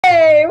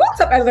What's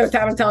up, Editor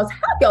Tattle Tells?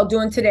 How y'all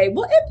doing today?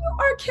 Well, if you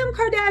are Kim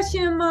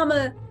Kardashian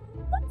mama,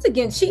 once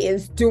again, she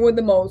is doing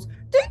the most.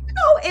 Do you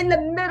know, in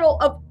the middle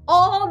of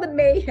all the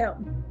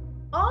mayhem,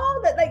 all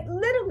that, like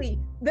literally,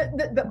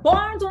 the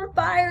barn's on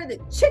fire, the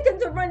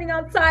chickens are running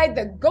outside,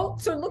 the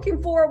goats are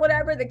looking for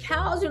whatever, the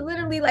cows are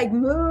literally like,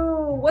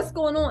 moo, what's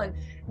going on?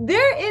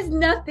 There is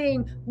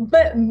nothing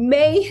but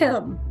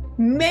mayhem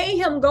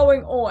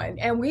going on,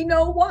 and we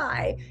know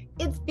why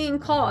it's being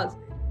caused.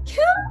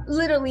 Kim,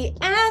 literally,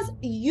 as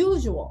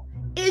usual,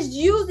 is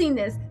using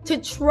this to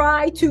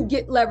try to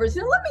get leverage.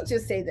 Now, let me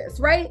just say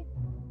this, right?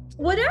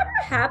 Whatever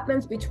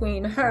happens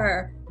between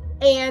her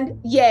and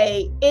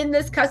Ye in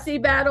this custody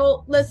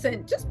battle,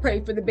 listen, just pray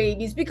for the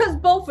babies, because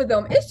both of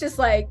them, it's just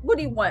like, what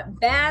do you want,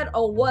 bad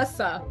or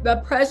wussa?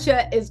 The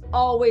pressure is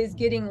always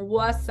getting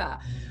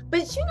wussa.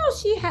 But you know,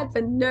 she had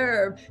the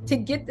nerve to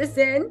get this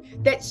in,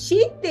 that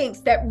she thinks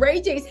that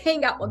RayJ's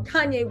hangout with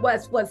Kanye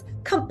West was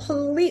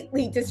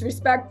completely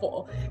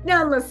disrespectful.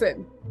 Now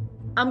listen,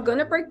 I'm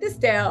gonna break this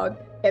down.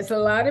 It's a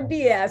lot of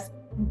BS.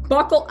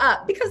 Buckle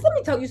up, because let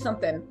me tell you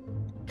something.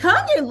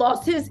 Kanye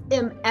lost his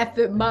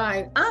MFing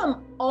mind.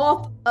 I'm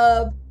off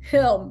of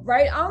him,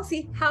 right? I don't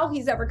see how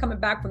he's ever coming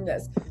back from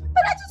this.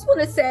 But I just want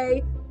to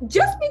say,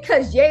 just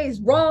because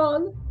Ye's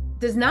wrong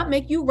does not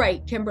make you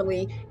right,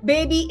 Kimberly.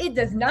 Baby, it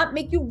does not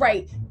make you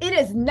right. It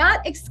has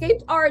not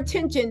escaped our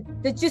attention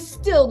that you're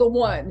still the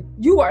one.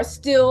 You are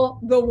still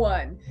the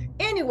one.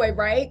 Anyway,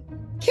 right?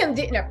 Kim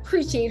didn't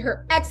appreciate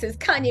her exes,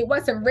 Kanye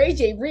West and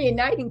RayJ,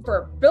 reuniting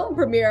for a film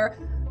premiere.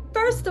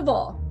 First of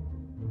all,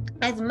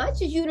 as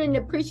much as you didn't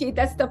appreciate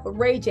that stuff with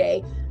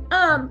RayJ,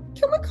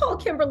 can we call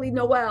Kimberly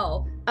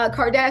Noel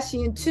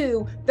Kardashian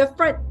to the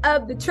front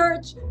of the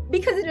church?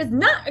 Because it has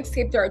not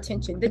escaped our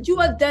attention that you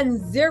have done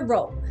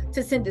zero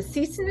to send a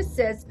cease and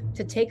desist,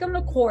 to take him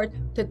to court,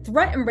 to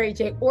threaten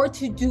RayJ, or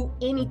to do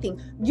anything.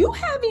 You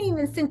haven't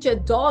even sent your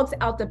dogs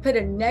out to put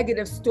a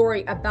negative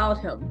story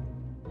about him.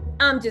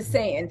 I'm just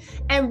saying.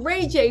 And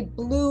RayJ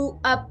blew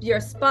up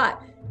your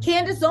spot.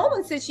 Candace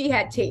Owens said she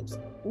had tapes.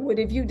 What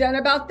have you done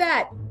about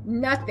that?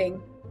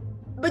 Nothing.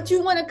 But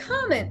you want to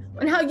comment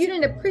on how you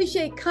didn't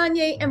appreciate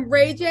Kanye and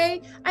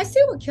RayJ? I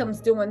see what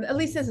Kim's doing. At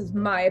least this is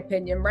my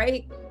opinion,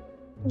 right?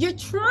 You're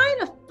trying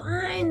to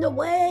find a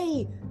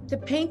way to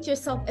paint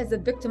yourself as a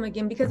victim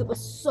again because it was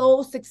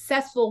so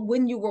successful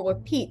when you were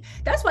with Pete.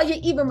 That's why you're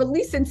even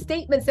releasing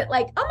statements that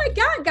like, oh my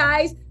God,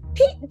 guys,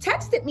 Pete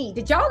texted me.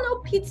 Did y'all know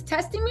Pete's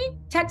texting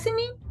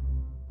me?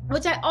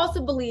 Which I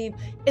also believe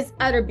is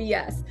utter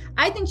BS.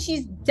 I think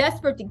she's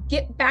desperate to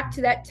get back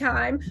to that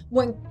time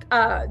when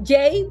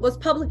Jay was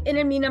public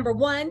enemy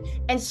 #1,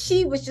 and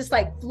she was just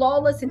like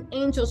flawless and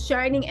angel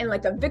shining and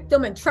like a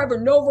victim, and Trevor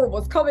Noah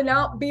was coming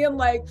out being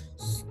like,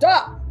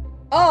 stop,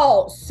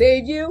 I'll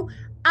save you.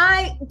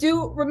 I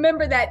do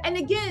remember that. And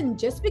again,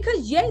 just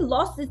because Ye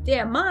lost his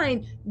damn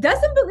mind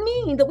doesn't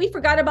mean that we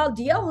forgot about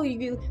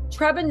DLU,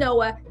 Trevor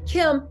Noah,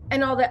 Kim,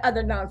 and all that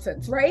other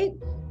nonsense, right?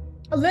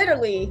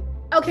 Literally.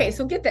 Okay,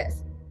 so get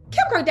this.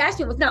 Kim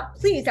Kardashian was not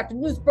pleased after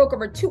news broke of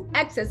her two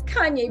exes,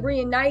 Kanye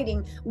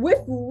reuniting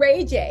with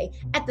RayJ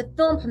at the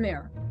film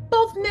premiere.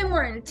 Both men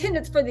were in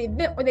attendance for the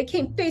event where they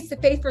came face to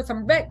face for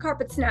some red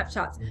carpet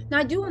snapshots. Now,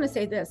 I do want to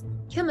say this.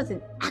 Kim is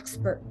an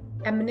expert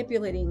at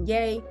manipulating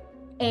Ye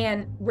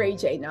and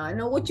RayJ. Now, I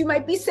know what you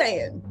might be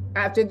saying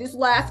after this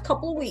last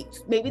couple of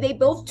weeks. Maybe they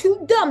both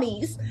two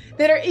dummies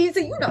that are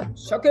easy, you know,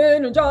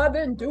 shucking and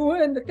jiving,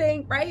 doing the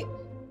thing, right?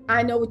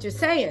 I know what you're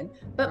saying,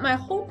 but my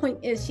whole point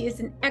is she is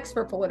an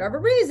expert for whatever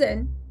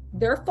reason,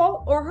 their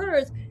fault or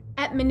hers,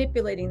 at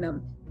manipulating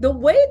them. The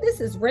way this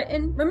is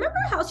written, remember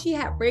how she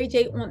had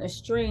RayJ on a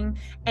string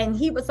and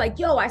he was like,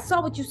 yo, I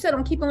saw what you said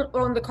on Keep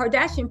on the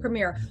Kardashian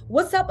premiere.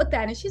 What's up with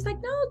that? And she's like,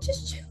 no,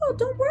 just chill.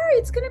 Don't worry.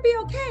 It's going to be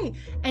okay.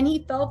 And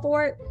he fell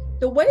for it.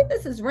 The way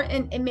this is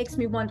written, it makes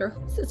me wonder,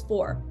 who's this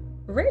for?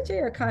 RayJ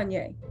or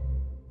Kanye?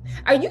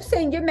 Are you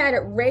saying you're mad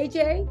at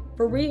RayJ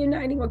for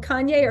reuniting with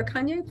Kanye, or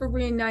Kanye for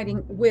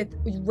reuniting with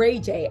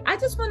RayJ? I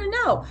just want to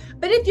know.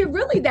 But if you're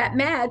really that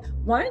mad,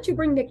 why don't you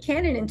bring Nick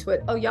Cannon into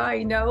it? Oh, y'all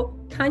already know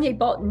Kanye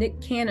bought Nick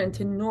Cannon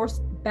to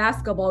North's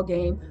basketball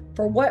game.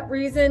 For what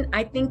reason?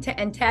 I think to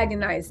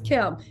antagonize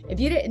Kim. If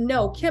you didn't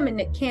know, Kim and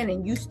Nick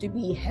Cannon used to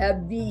be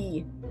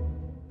heavy.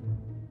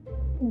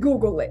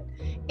 Google it.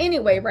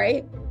 Anyway,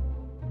 right?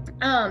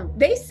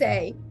 They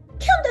say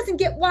Kim doesn't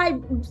get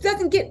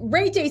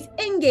RayJ's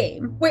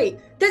endgame. Wait,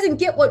 doesn't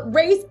get what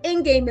Ray's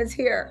endgame is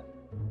here.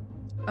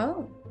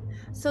 Oh,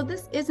 so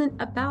this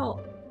isn't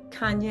about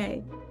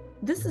Kanye.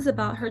 This is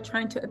about her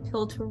trying to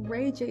appeal to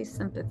RayJ's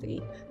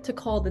sympathy to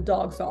call the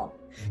dogs off.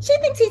 She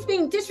thinks he's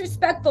being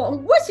disrespectful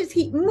and wishes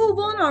he'd move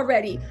on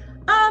already.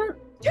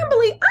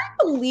 Kimberly, I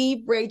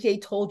believe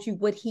RayJ told you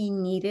what he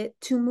needed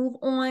to move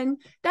on.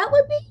 That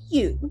would be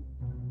you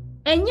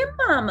and your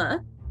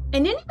mama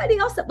and anybody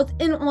else that was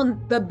in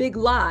on the big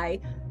lie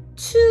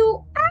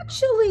to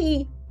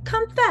actually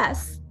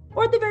confess,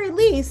 or at the very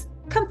least,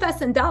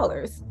 confess in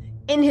dollars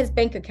in his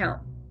bank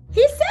account.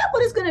 He said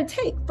what it's going to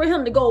take for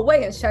him to go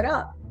away and shut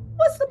up.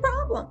 What's the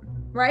problem,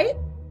 right?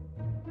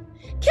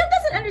 Kim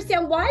doesn't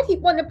understand why he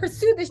wanted to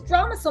pursue this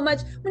drama so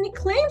much when he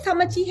claims how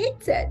much he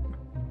hates it.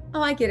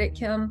 Oh, I get it,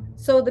 Kim.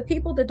 So the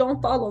people that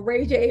don't follow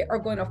RayJ are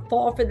going to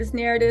fall for this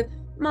narrative.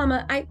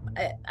 Mama,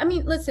 I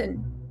mean,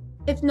 listen,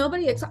 if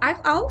nobody,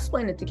 I'll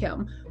explain it to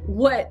Kim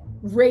what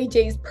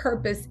RayJ's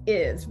purpose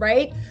is,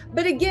 right?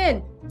 But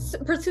again,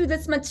 pursue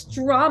this much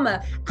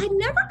drama. I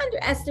never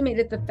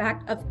underestimated the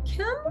fact of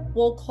Kim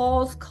will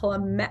cause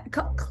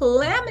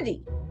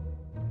calamity,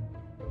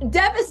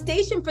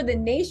 devastation for the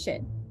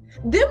nation.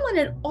 Then when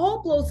it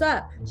all blows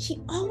up,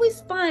 she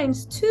always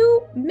finds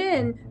two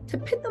men to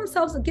pit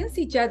themselves against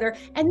each other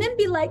and then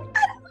be like,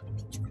 I don't want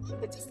to be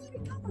drama, just let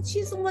it go.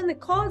 She's the one that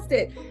caused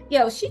it.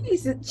 Yo, she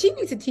needs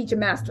to teach a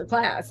master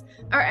class.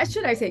 Or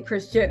should I say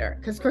Kris Jenner?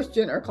 Because Kris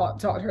Jenner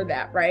taught her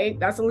that, right?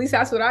 At least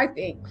that's what I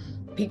think.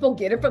 People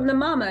get it from the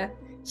mama.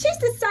 She's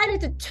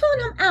decided to tune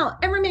him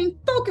out and remain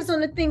focused on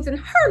the things in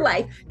her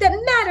life that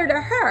matter to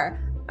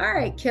her. All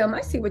right, Kim, I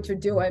see what you're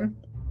doing.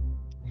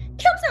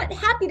 Kim's not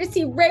happy to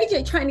see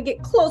RayJ trying to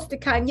get close to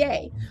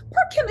Kanye.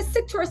 Poor Kim is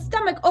sick to her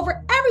stomach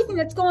over everything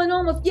that's going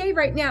on with Ye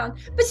right now,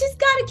 but she's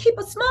got to keep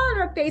a smile on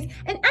her face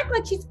and act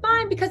like she's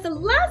fine, because the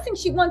last thing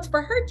she wants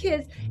for her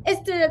kids is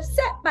to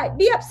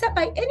be upset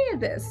by any of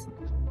this.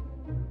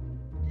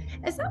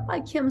 It's not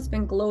like Kim's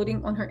been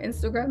gloating on her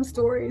Instagram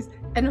stories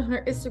and on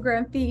her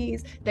Instagram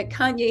feeds that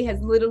Kanye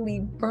has literally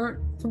burnt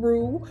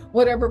through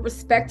whatever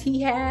respect he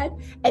had,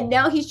 and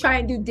now he's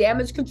trying to do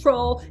damage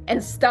control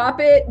and stop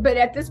it. But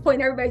at this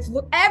point,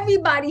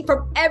 everybody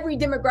from every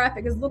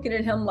demographic is looking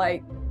at him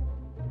like,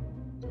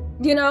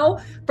 you know,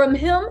 from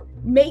him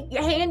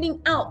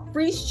handing out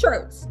free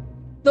shirts,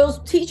 those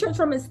t-shirts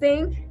from his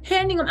thing,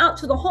 handing them out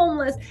to the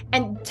homeless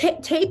and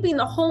taping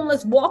the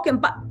homeless walking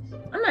by.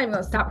 I'm not even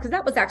gonna stop because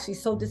that was actually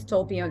so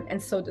dystopian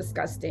and so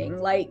disgusting.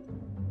 Like,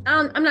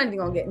 I'm not even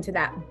gonna get into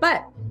that,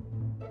 but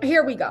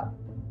here we go.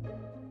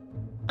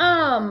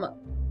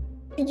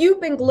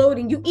 You've been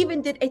gloating. You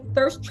even did a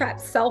thirst trap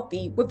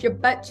selfie with your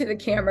butt to the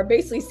camera,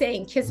 basically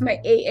saying, kiss my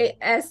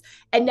ass.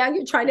 And now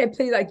you're trying to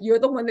play like you're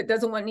the one that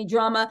doesn't want any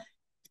drama.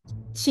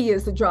 She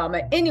is the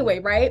drama.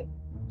 Anyway, right?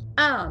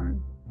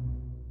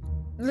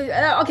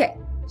 Okay.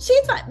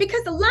 She's fine,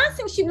 because the last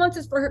thing she wants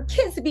is for her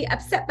kids to be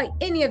upset by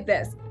any of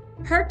this.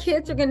 Her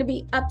kids are going to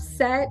be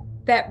upset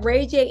that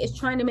RayJ is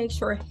trying to make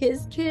sure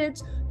his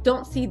kids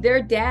don't see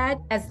their dad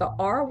as the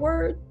R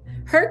word.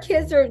 Her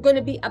kids are going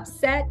to be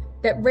upset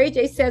that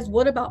RayJ says,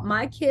 what about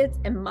my kids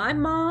and my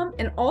mom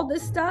and all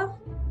this stuff?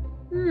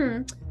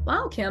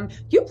 Wow, Kim,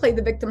 you played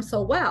the victim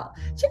so well.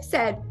 She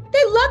said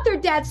they love their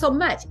dad so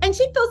much, and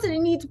she feels that they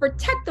need to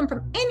protect them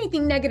from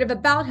anything negative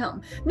about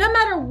him, no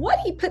matter what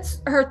he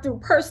puts her through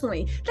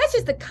personally. That's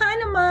just the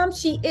kind of mom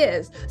she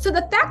is. So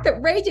the fact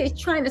that RayJ is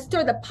trying to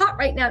stir the pot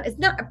right now is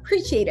not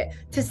appreciated,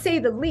 to say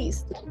the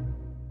least.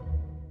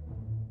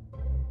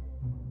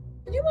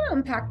 Do you want to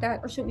unpack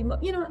that, or should we,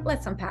 you know what,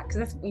 let's unpack, because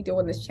that's what we do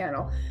on this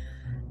channel.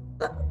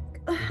 The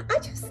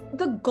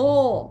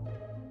goal,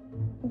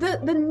 the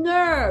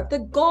nerve, the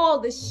gall,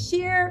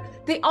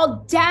 the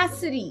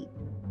audacity,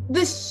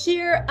 the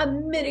sheer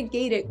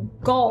unmitigated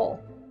gall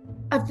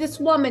of this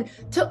woman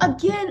to,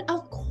 again,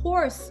 of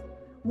course,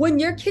 when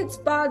your kid's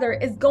father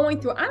is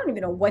going through, I don't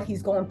even know what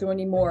he's going through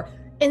anymore,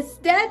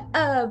 instead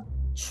of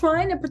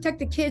trying to protect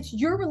the kids,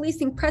 you're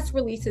releasing press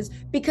releases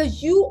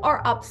because you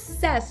are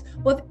obsessed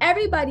with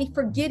everybody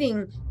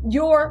forgetting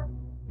your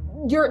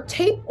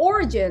tape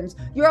origins.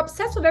 You're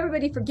obsessed with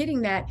everybody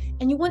forgetting that,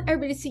 and you want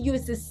everybody to see you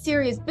as this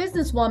serious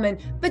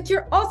businesswoman, but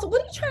you're also,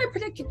 what are you trying to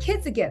protect your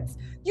kids against?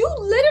 You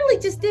literally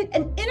just did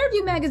an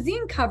interview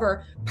magazine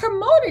cover,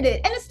 promoted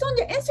it, and it's still on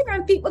your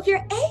Instagram feed with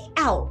your A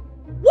out.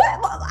 What?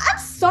 I'm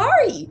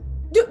sorry.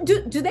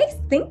 Do they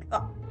think,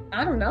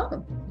 I don't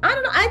know.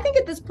 I think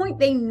at this point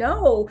they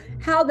know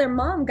how their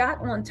mom got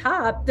on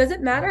top. Does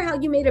it matter how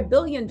you made $1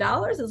 billion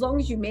as long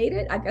as you made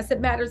it? I guess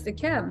it matters to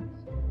Kim.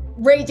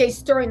 RayJ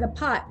stirring the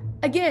pot.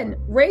 Again,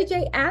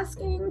 RayJ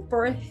asking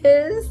for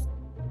his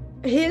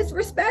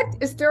respect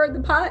is stirring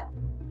the pot.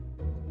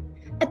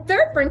 A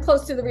third friend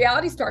close to the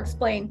reality star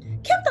explained,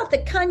 Kim thought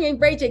that Kanye and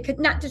RayJ could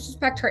not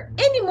disrespect her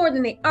any more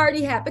than they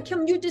already have. But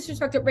Kim, you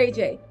disrespected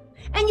RayJ.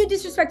 And you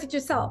disrespected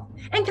yourself.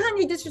 And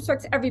Kanye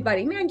disrespects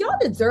everybody. Man, y'all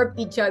deserve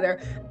each other.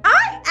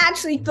 I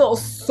actually feel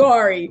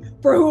sorry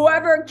for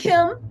whoever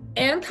Kim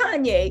and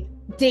Kanye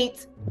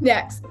dates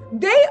next.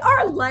 They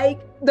are like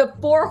the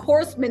 4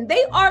 horsemen.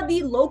 They are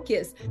the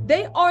locusts.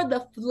 They are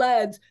the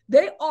floods.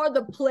 They are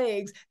the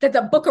plagues that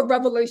the book of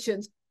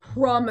Revelations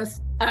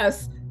promised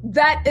us.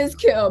 That is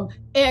Kim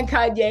and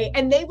Kanye,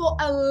 and they will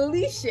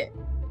unleash it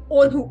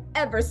on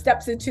whoever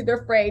steps into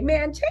their fray.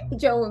 Man, Chaney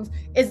Jones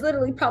is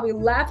literally probably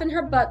laughing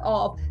her butt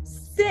off,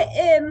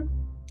 sitting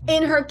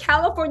in her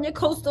California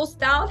coastal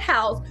styled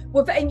house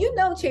with, and you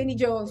know, Chaney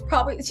Jones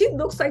probably, she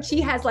looks like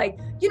she has, like,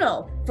 you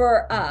know,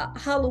 for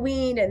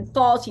Halloween and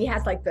fall, she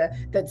has like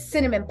the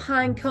cinnamon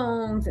pine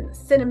cones and the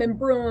cinnamon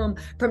broom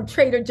from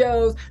Trader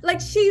Joe's. Like,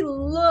 she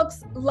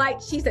looks like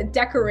she's a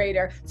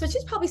decorator. So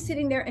she's probably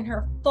sitting there in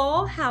her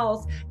fall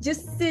house,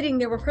 just sitting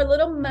there with her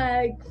little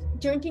mug,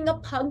 drinking a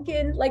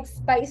pumpkin like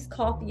spice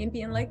coffee and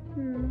being like,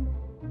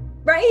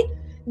 right?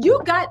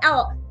 You got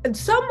out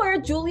somewhere.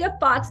 Julia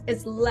Fox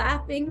is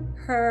laughing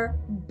her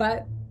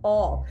butt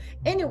off.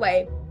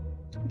 Anyway,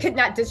 could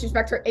not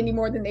disrespect her any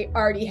more than they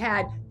already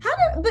had.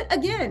 But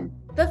again,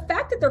 the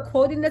fact that they're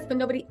quoting this, but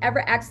nobody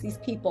ever asked these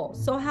people.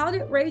 So how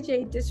did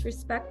RayJ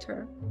disrespect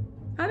her?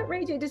 How did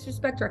RayJ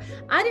disrespect her?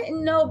 I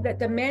didn't know that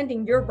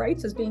demanding your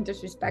rights was being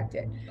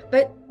disrespected.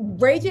 But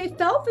RayJ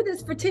fell for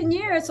this for 10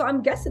 years. So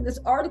I'm guessing this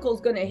article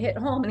is going to hit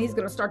home and he's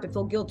going to start to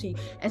feel guilty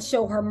and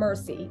show her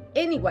mercy.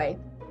 Anyway,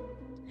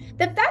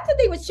 the fact that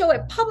they would show a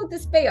public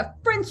display of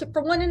friendship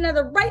for one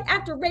another right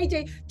after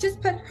RayJ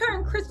just put her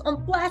and Chris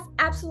on blast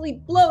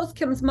absolutely blows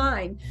Kim's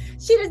mind.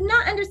 She does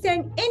not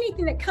understand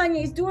anything that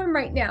Kanye is doing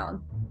right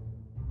now.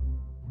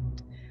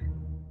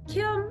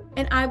 Kim,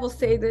 and I will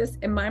say this,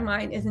 in my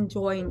mind, is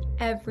enjoying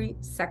every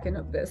second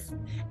of this.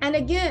 And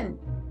again,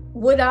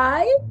 would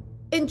I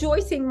enjoy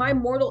seeing my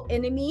mortal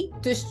enemy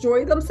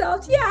destroy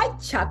themselves? Yeah, I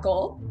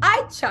chuckle.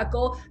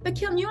 But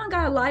Kim, you don't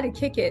gotta lie to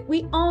kick it.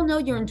 We all know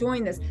you're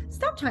enjoying this.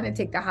 Stop trying to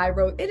take the high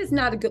road. It is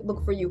not a good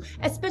look for you,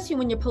 especially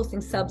when you're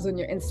posting subs on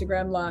your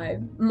Instagram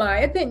live. My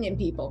opinion,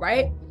 people,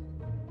 right?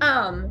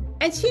 And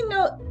he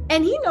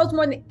knows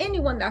more than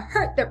anyone the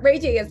hurt that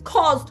RayJ has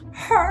caused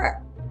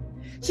her.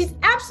 She's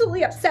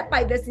absolutely upset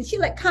by this, and she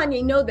let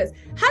Kanye know this.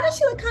 How does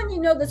she let Kanye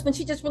know this when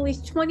she just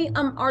released 20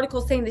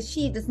 articles saying that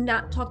she does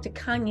not talk to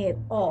Kanye at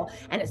all,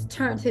 and it's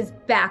turned her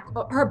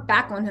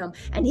back on him,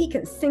 and he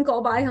can sink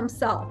all by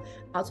himself?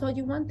 I'll tell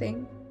you one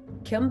thing.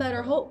 Kim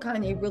better hope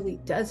Kanye really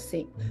does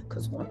sink,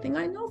 because one thing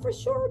I know for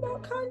sure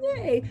about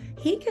Kanye,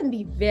 he can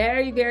be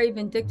very, very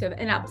vindictive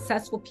and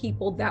obsessed with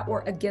people that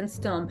were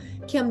against him.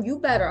 Kim, you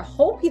better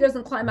hope he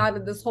doesn't climb out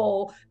of this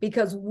hole,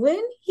 because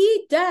when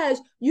he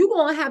does, you're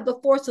going to have the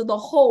force of the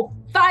whole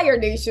Fire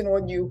Nation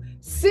on you.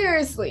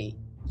 Seriously.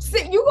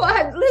 You're going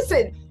to have,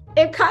 listen,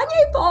 if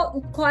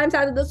Kanye climbs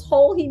out of this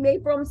hole he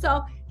made for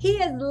himself, he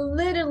is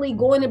literally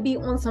going to be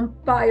on some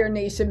Fire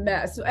Nation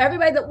mess. So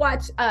everybody that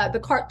watched the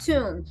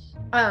cartoon,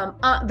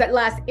 that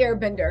last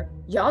Airbender,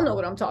 y'all know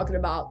what I'm talking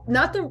about.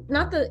 Not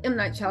the M.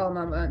 Night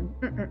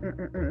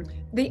Shyamalan,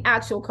 the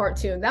actual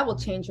cartoon. That will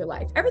change your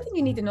life. Everything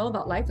you need to know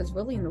about life is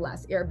really in the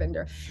last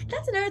Airbender.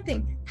 That's another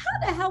thing.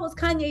 How the hell was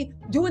Kanye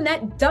doing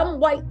that dumb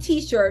white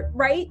t-shirt,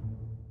 right?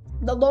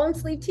 The long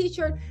sleeve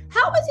t-shirt.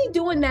 How was he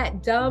doing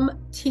that dumb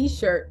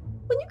t-shirt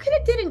when you could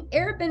have did an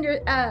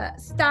Airbender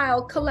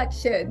style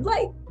collection?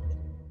 Like,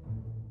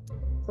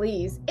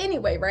 please.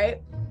 Anyway,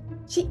 right?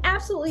 She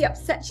absolutely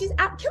upset.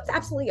 Kim's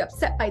absolutely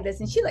upset by this,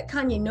 and she let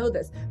Kanye know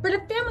this. But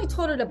her family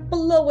told her to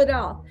blow it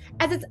off,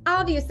 as it's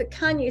obvious that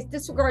Kanye is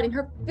disregarding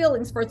her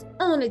feelings for his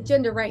own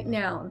agenda right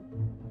now.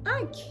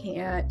 I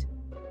can't.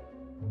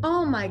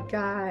 Oh my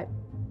God.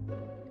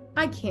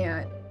 I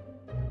can't.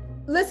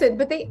 Listen,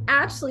 but they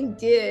actually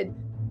did.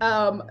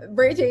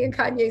 RayJ and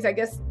Kanye's, I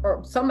guess,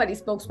 or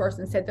somebody's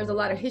spokesperson said there's a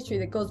lot of history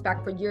that goes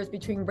back for years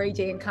between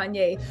RayJ and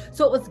Kanye.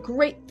 So it was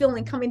great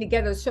feeling coming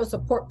together to show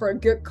support for a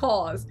good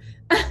cause.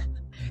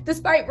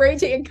 Despite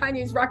RayJ and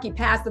Kanye's rocky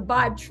past, the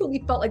vibe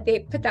truly felt like they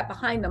put that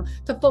behind them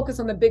to focus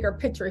on the bigger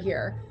picture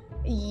here.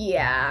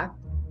 Yeah.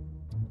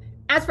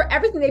 As for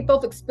everything they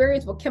both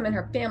experienced with Kim and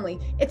her family,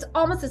 it's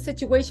almost a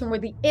situation where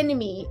the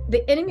enemy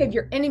of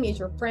your enemy is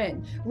your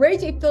friend.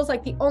 RayJ feels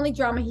like the only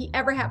drama he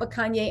ever had with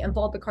Kanye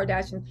involved the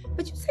Kardashians,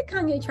 but you said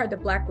Kanye tried to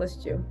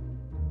blacklist you.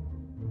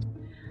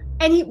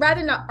 And he'd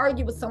rather not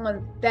argue with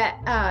someone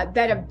that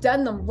have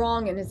done them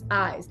wrong in his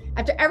eyes.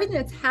 After everything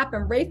that's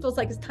happened, Ray feels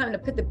like it's time to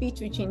put the beef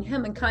between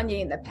him and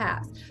Kanye in the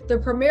past. The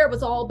premiere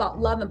was all about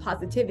love and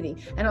positivity.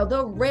 And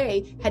although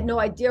Ray had no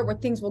idea where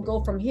things will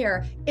go from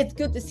here, it's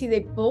good to see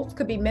they both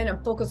could be men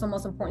and focus on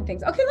most important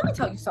things. Okay, let me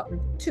tell you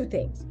something. Two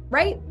things,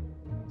 right?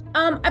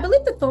 I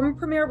believe the film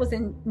premiere was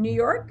in New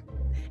York.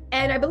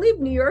 And I believe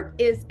New York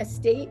is a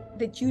state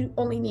that you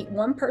only need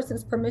one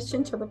person's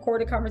permission to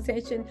record a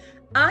conversation.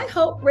 I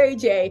hope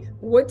RayJ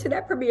went to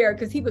that premiere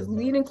because he was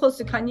leaning close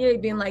to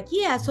Kanye being like,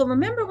 yeah, so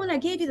remember when I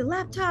gave you the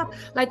laptop?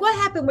 Like, what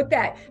happened with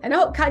that? And I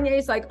hope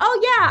Kanye's like,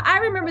 oh yeah, I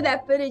remember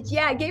that footage.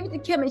 Yeah, I gave it to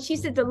Kim and she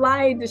said to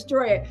lie and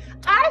destroy it.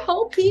 I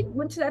hope he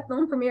went to that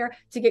film premiere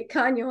to get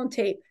Kanye on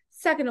tape.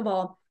 Second of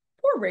all,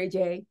 poor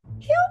RayJ.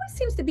 He always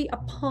seems to be a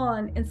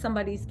pawn in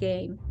somebody's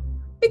game.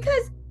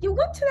 Because you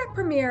went to that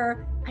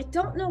premiere, I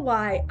don't know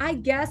why, I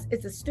guess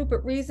it's a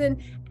stupid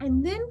reason,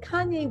 and then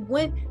Kanye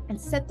went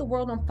and set the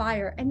world on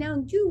fire, and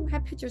now you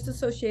have pictures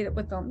associated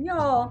with them.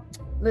 Y'all,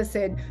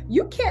 listen,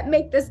 you can't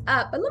make this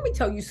up, but let me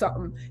tell you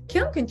something.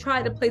 Kim can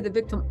try to play the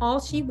victim all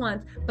she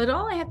wants, but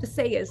all I have to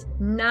say is,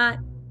 not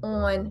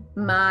on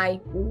my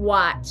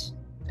watch.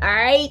 All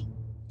right?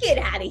 Get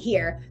out of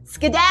here.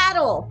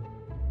 Skedaddle.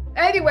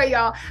 Anyway,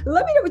 y'all,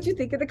 let me know what you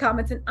think in the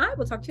comments, and I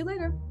will talk to you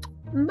later.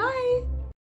 Bye.